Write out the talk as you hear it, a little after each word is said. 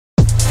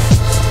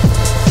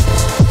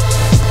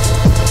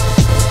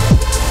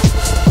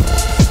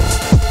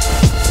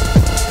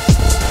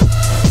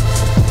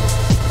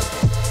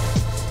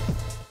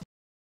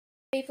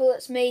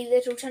it's me,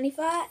 Little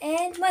Taniwha,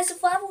 and my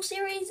survival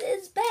series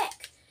is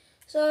back.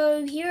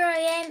 So here I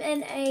am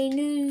in a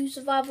new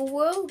survival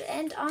world,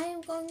 and I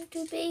am going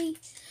to be,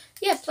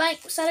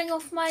 starting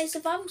off my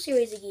survival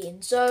series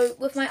again. So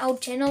with my old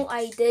channel,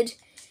 I did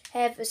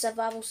have a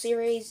survival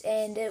series,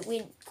 and it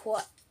went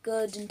quite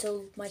good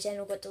until my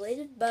channel got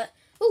deleted. But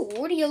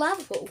already a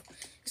lava pool.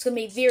 It's going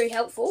to be very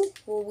helpful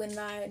for when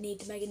I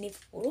need to make a nether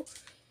portal.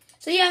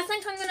 So yeah, I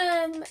think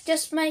I'm gonna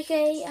just make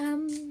a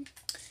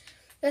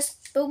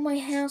just build my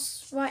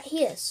house right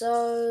here.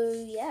 So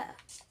yeah,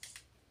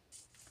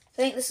 I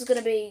think this is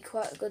gonna be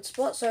quite a good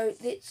spot. So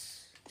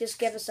let's just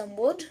gather some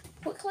wood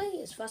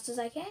quickly, as fast as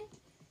I can.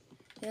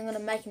 Then I'm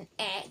gonna make an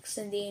axe,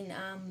 and then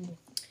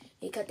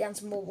cut down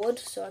some more wood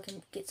so I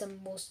can get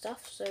some more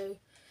stuff. So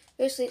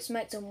first, let's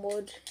make some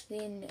wood,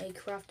 then a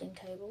crafting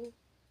table.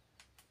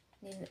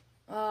 Then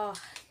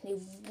need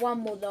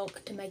one more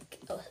log to make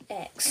an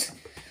axe.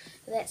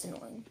 That's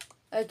annoying.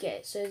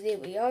 Okay, so there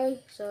we go.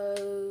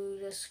 So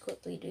just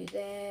quickly do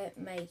that,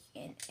 make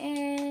an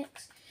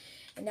axe,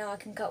 and now I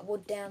can cut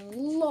wood down a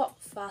lot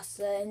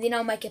faster, and then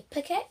I'll make a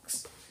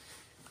pickaxe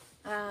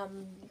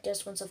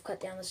just once I've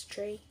cut down this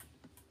tree.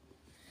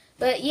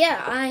 But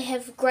yeah, I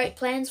have great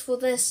plans for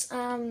this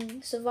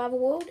survival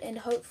world, and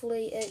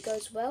hopefully it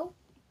goes well.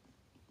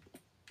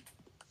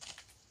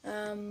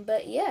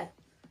 But yeah,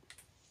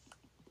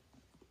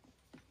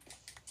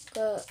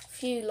 got a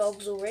few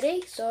logs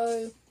already,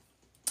 so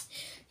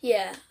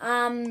yeah,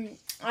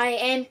 I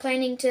am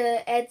planning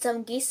to add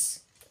some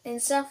guests and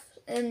stuff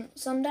in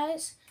some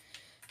days.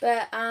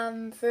 But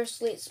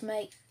first let's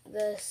make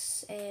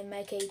this and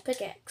make a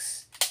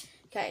pickaxe.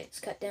 Okay, let's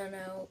cut down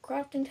our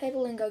crafting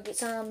table and go get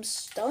some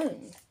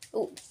stone.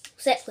 Oh,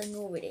 sapling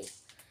already.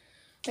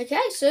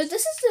 Okay, so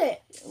this is a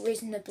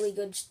reasonably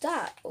good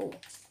start. Oh,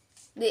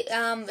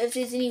 if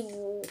there's any,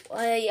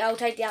 I'll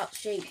take the out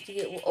sheep to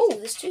get. Oh,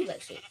 there's 2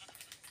 black sheep.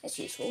 That's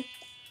useful.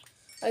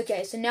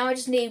 Okay, so now I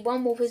just need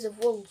one more piece of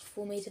wool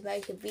for me to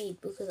make a bed,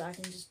 because I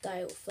can just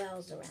die with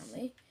flowers around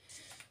me.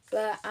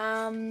 But,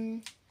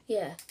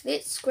 yeah,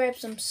 let's grab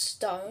some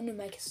stone and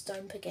make a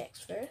stone pickaxe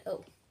first.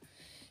 Oh,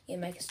 yeah,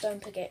 make a stone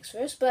pickaxe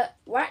first, but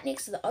right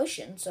next to the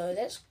ocean, so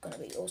that's going to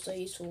be also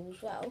useful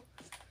as well.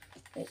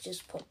 Let's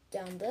just put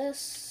down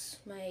this,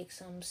 make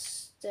some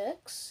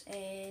sticks,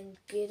 and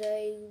get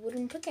a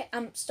wooden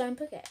pickaxe, stone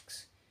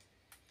pickaxe.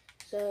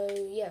 So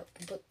yeah, we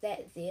can put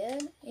that there.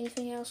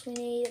 Anything else we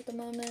need at the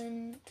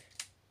moment?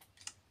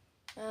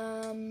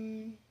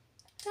 No,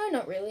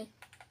 not really.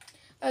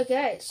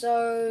 Okay,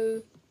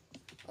 so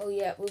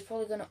yeah, we're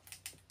probably gonna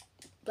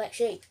black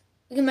sheep.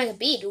 We can make a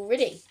bed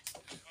already.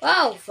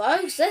 Wow,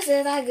 folks, this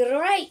is a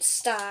great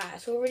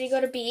start. Already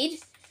got a bed.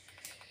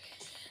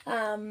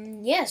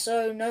 Yeah,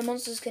 so no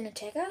monsters can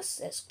attack us.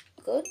 That's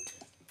good.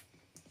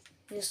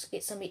 Just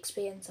get some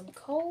XP and some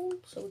coal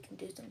so we can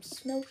do some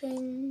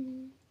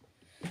smelting.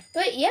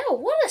 But yeah,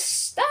 what a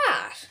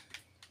start!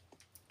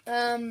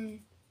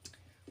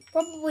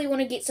 Probably want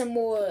to get some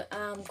more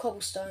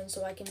cobblestone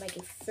so I can make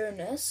a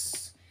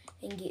furnace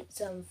and get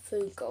some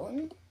food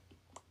going.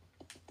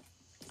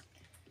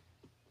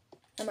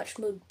 How much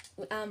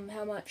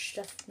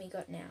stuff have we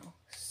got now?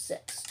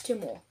 6. 2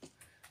 more.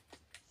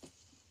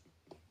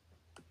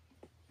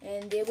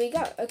 And there we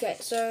go. Okay,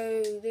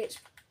 so let's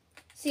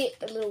set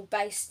a little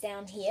base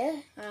down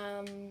here.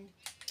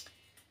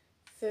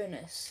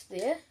 Furnace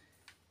there.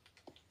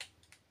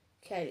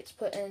 Okay, let's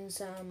put in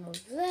some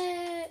of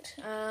that.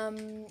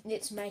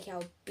 Let's make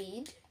our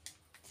bed.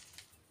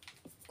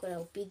 Got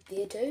our bed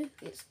there too.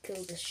 Let's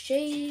kill the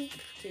sheep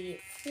to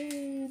get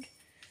food.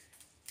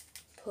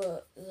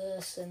 Put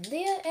this in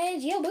there,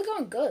 and yeah, we're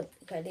going good.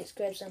 Okay, let's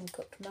grab some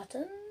cooked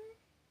mutton.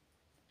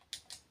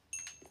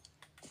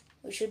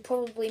 We should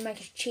probably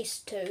make a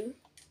chest too.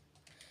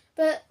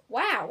 But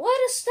wow, what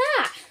a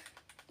start!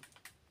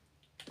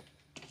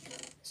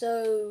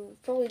 So,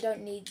 probably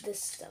don't need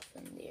this stuff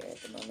in there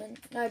at the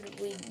moment. No,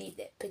 we need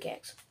that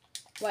pickaxe.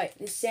 Wait,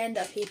 there's sand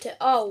up here too.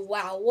 Oh,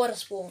 wow, what a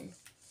spawn.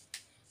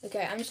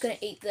 Okay, I'm just going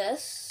to eat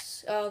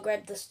this. I'll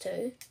grab this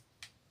too.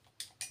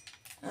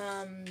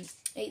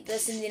 Eat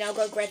this, and then I'll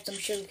go grab some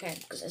sugarcane,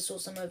 because I saw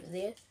some over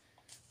there.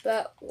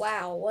 But,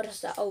 wow, what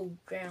is that? Oh,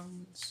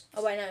 drowns.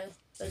 Oh, wait, no,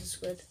 this is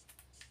good.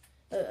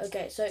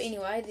 Okay, so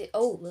anyway, this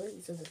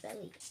is a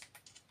valley.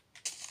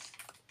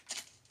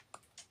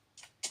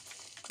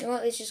 You know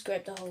what, let's just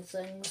grab the whole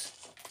things.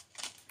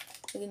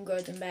 We can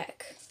grow them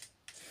back.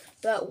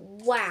 But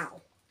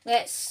wow,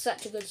 that's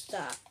such a good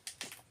start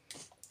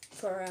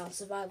for our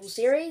survival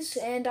series.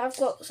 And I've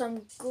got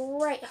some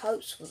great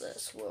hopes for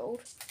this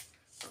world.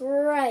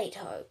 Great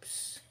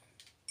hopes.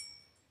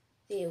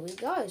 There we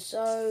go.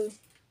 So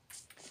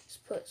let's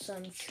put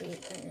some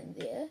sugarcane in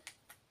there.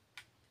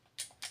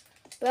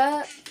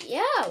 But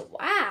yeah,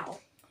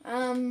 wow.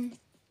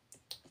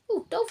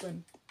 Oh,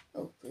 dolphin.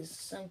 Oh, there's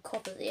some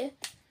copper there.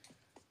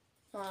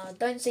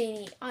 Don't see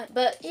any,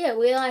 but yeah,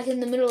 we're like in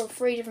the middle of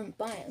 3 different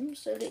biomes,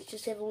 so let's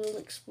just have a little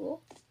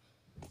explore.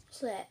 What's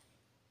that?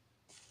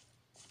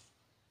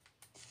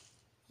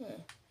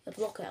 A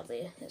block out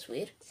there, that's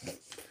weird.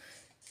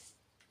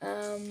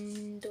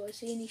 Do I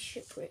see any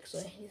shipwrecks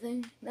or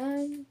anything?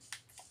 No.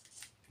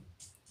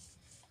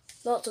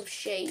 Lots of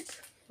sheep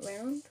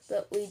around,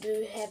 but we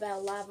do have our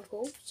lava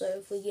pool, so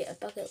if we get a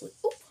bucket with...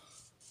 Oh!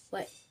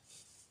 Wait.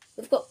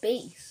 We've got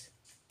bees.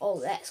 Oh,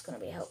 that's going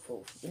to be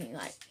helpful for getting,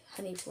 like,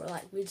 honey for,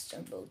 like,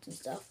 redstone builds and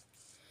stuff.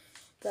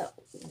 But,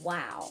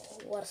 wow.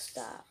 What a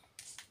start.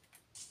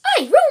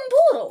 Hey! Ruined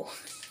portal!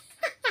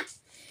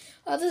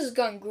 Oh, this is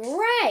going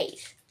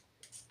great.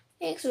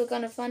 Next, we're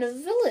going to find a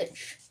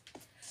village.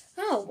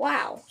 Oh,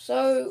 wow.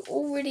 So,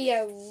 already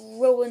a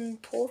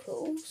ruined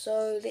portal.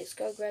 So, let's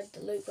go grab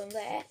the loot from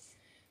that.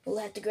 We'll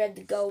have to grab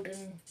the gold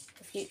in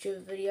a future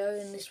video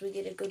unless we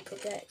get a good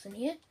pickaxe in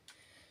here.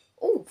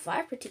 Oh,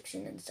 fire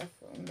protection and stuff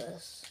on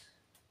this.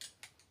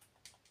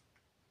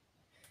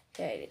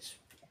 Okay, let's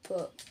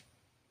put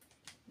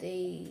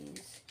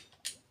these.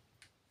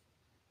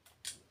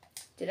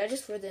 Did I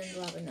just throw them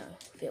in lava? No,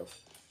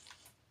 filth.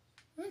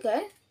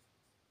 Okay.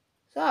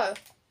 So,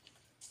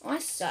 I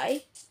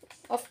say,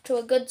 off to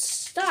a good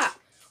start.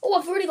 Oh,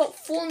 I've already got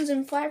thorns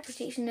and fire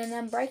protection and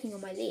unbreaking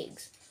on my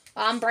legs.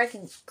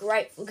 Unbreaking is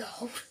great for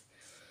gold.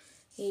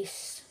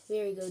 Yes,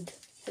 very good.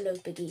 Hello,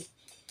 Piggy.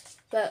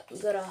 But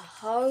we've got a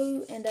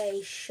hoe and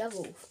a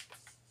shovel.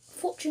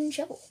 Fortune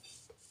shovel.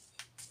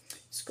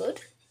 It's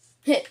good.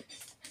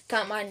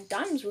 Can't mine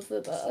diamonds with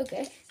it, but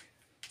okay.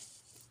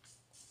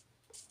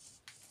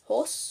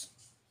 Horse.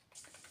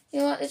 You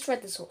know what? Let's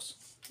ride this horse.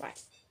 Right.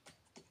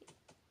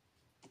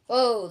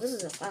 Whoa, this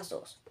is a fast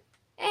horse.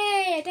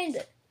 Hey, I tamed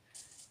it.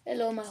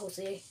 Hello, my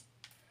horsey.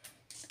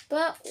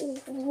 But,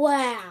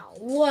 wow,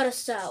 what a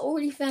start.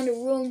 Already found a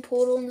ruined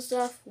portal and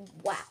stuff.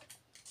 Wow.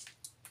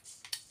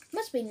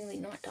 Must be nearly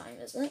night time,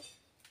 isn't it?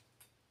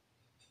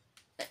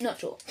 Not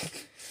sure.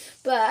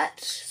 But,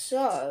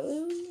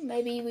 so,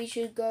 maybe we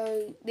should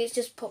go... Let's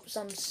just pop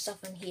some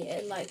stuff in here.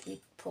 Like,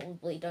 we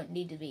probably don't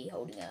need to be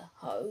holding a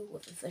hoe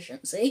with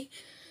efficiency.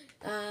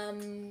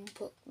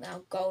 Put our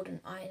gold and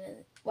iron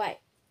in. Wait.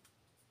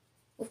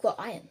 We've got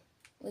iron.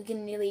 We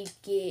can nearly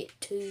get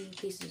 2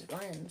 pieces of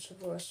iron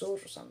for a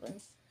sword or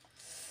something.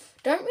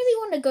 Don't really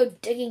want to go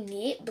digging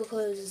yet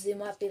because there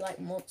might be like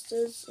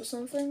monsters or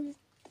something.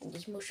 Oh,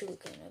 there's more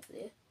sugarcane over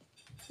there.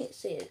 Let's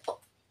see it.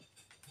 Oh,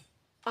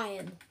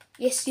 iron.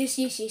 Yes.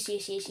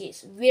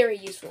 Very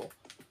useful.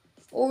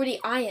 Already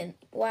iron.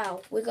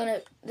 Wow. We're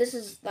gonna. This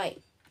is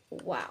like.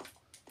 Wow.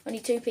 Only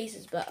 2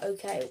 pieces, but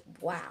okay.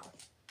 Wow.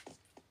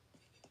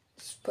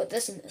 Let's put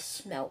this in the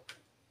smelt.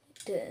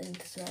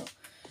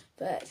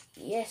 But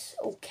yes.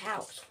 Oh,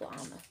 cows for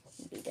armor.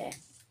 We can do that.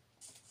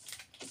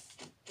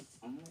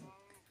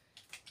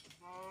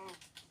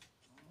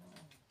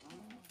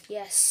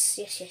 Yes.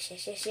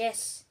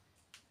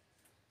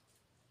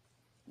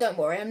 Don't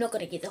worry, I'm not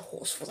going to get the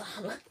horse for the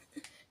hammer.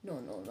 No,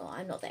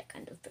 I'm not that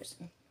kind of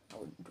person. I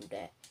wouldn't do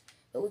that.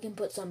 But we can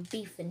put some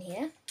beef in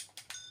here.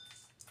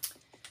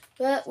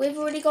 But we've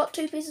already got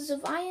 2 pieces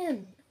of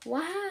iron.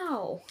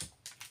 Wow.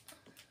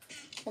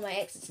 Well, my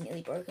axe is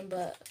nearly broken,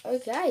 but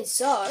okay,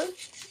 so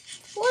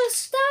what a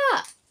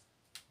start.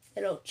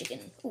 Hello, chicken.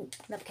 Ooh,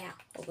 another cow.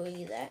 I'll go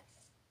use that.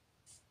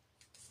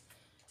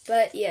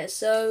 But yeah,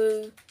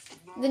 so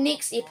the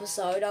next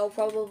episode, I'll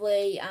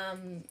probably,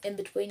 in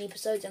between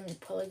episodes, I'm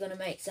probably going to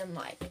make some,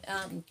 like,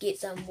 get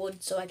some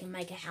wood so I can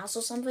make a house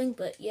or something.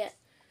 But yeah,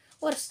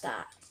 what a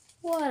start.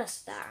 What a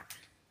start.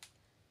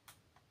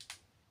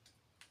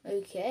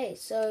 Okay,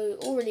 so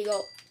already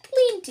got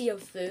plenty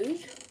of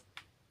food.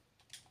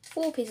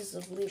 4 pieces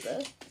of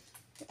liver.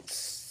 That's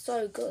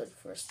so good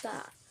for a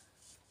start.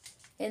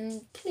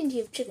 And plenty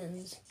of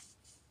chickens.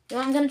 You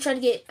know, I'm going to try to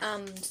get,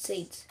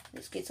 seeds.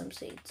 Let's get some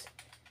seeds.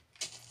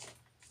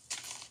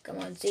 Come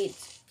on,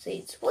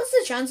 seeds. What's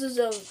the chances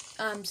of,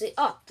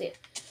 oh, there.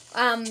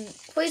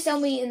 Please tell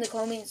me in the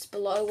comments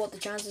below what the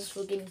chances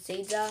for getting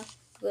seeds are,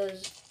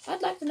 because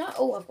I'd like to know.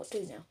 Oh, I've got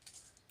 2 now.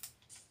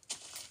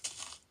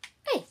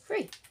 Hey,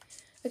 3.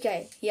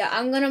 Okay, yeah,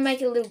 I'm gonna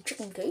make a little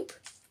chicken coop.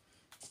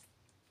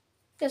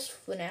 Just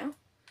for now.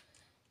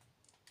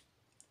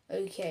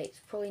 Okay,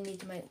 probably need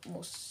to make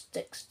more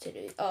sticks to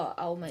do. Oh,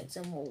 I'll make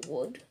some more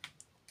wood.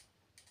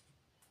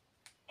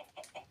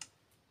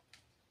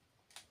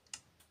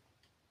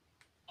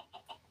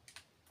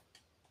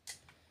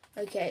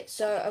 Okay,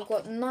 so I've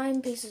got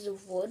 9 pieces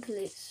of wood.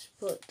 Let's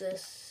put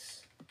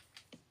this...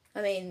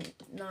 9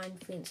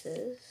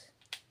 fences.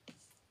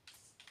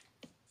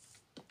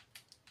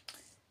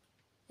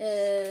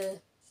 Yeah,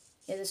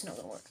 that's not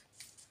gonna work.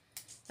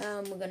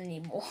 We're gonna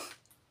need more.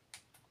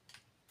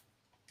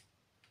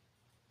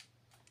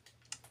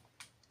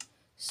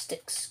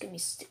 Sticks, give me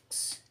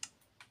sticks.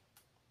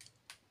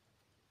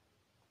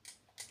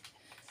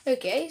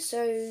 Okay,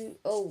 so...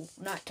 Oh,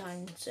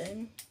 nighttime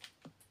soon.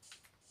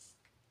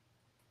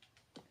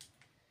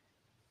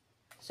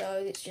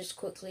 So let's just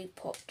quickly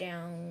pop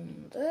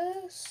down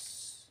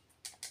this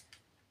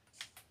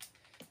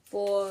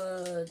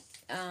for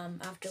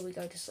after we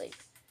go to sleep,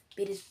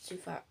 bed is too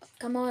far.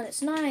 Come on,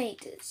 it's night.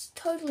 It's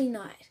totally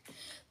night.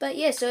 But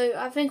yeah, so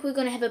I think we're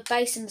going to have a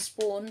base in the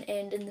spawn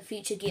and in the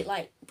future get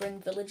like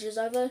bring villagers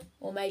over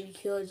or maybe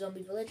kill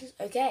zombie villagers.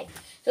 Okay,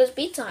 so it's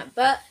bedtime.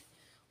 But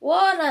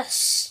what a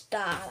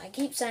start. I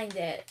keep saying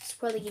that. It's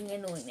probably getting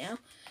annoying now.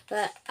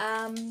 But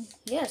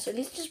yeah, so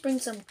let's just bring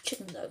some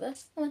chickens over.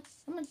 Come on,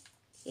 come on.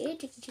 Yeah,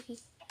 chicky.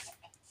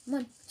 Come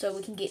on. So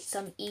we can get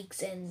some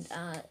eggs and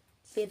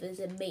feathers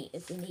and meat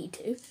if we need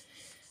to.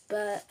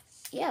 But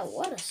yeah,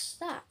 what a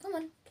start. Come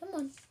on, come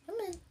on, come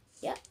on.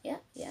 Yeah. No.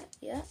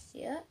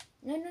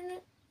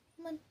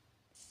 Come on.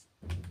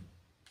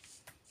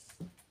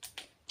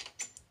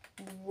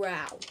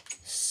 Wow.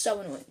 So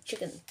annoying.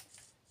 Chicken,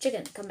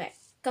 come back.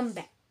 Come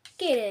back.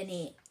 Get in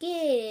here.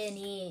 Get in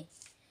here.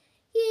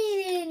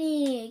 Get in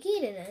here.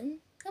 Get in.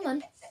 Come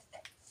on.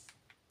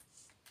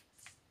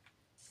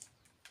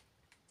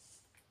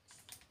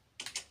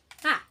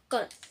 Ah,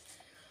 got it.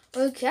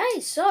 Okay,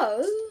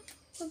 so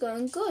we're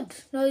going good.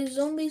 No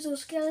zombies or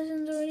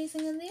skeletons or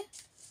anything in there?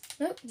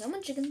 Nope, come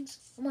on chickens.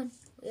 Come on.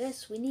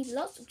 Yes, we need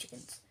lots of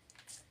chickens.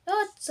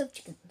 Lots of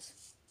chickens.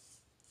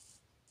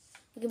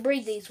 We can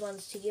breed these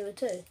ones together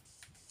too.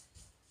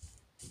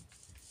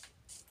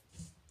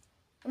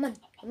 Come on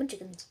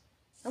chickens.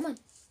 Come on.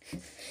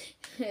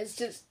 It's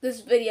just,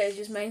 this video is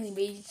just mainly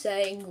me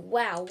saying,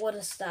 wow, what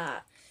a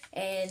start.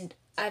 And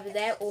either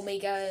that or me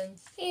going,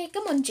 yeah,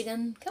 come on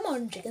chicken.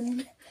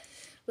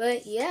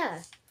 But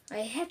yeah, I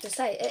have to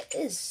say, it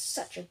is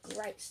such a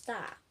great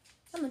start.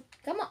 Come on.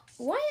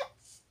 Wyatt.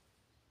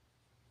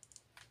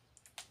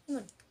 Come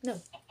on.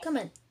 No, come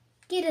on.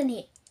 Get in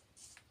here.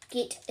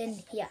 Get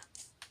in here.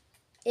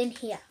 In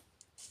here.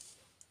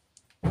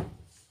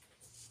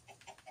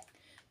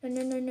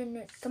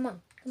 No. Come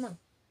on. No.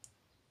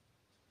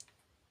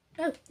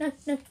 Come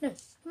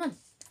on.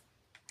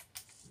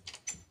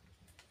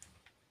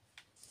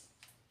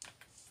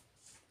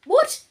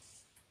 What?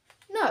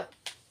 No.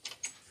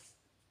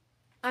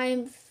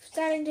 I'm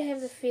starting to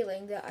have the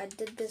feeling that I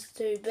did this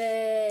too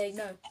big.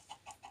 No.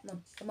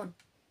 Come on.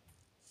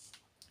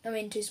 I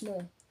mean too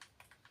small.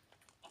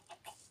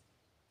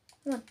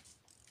 Come on.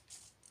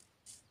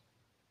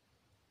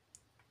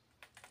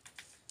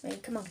 I mean,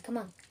 come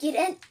on. Get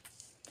in.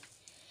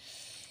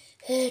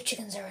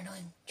 Chickens are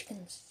annoying.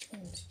 Chickens. No.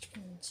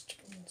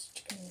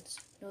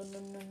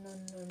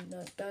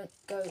 Don't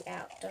go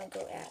out.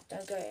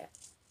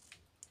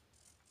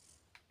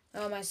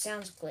 Oh, my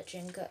sound's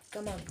glitching.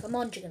 Come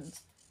on,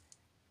 chickens.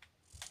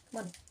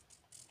 Come on.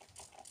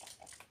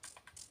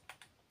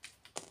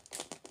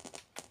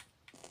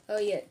 Oh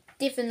yeah,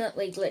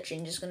 definitely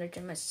glitching. Just gonna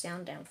turn my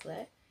sound down for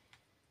that.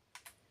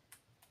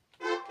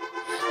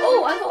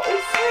 Oh, I got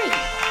all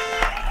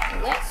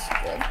 3. Well, that's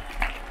good.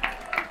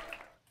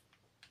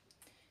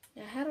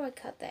 Now, how do I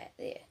cut that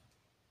there?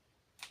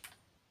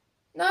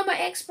 No, my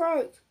axe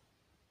broke.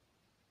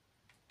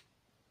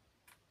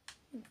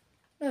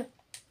 No.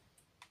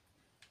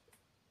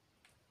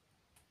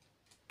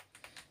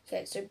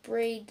 Okay, so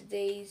breed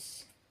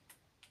these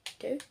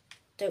 2.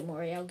 Don't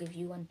worry, I'll give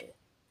you 1 too.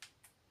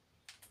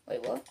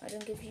 Wait, what? I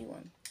didn't give you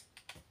 1.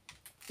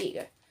 There you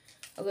go.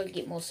 I'll go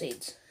get more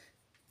seeds.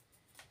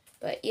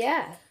 But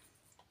yeah,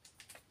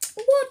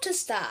 what a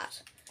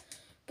start.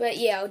 But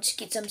yeah, I'll just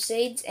get some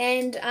seeds,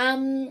 and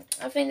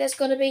I think that's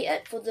going to be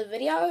it for the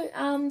video.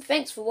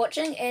 Thanks for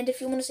watching, and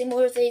if you want to see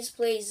more of these,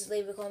 please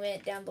leave a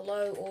comment down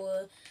below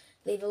or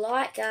leave a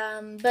like.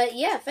 But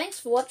yeah,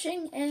 thanks for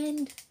watching,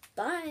 and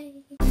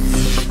bye.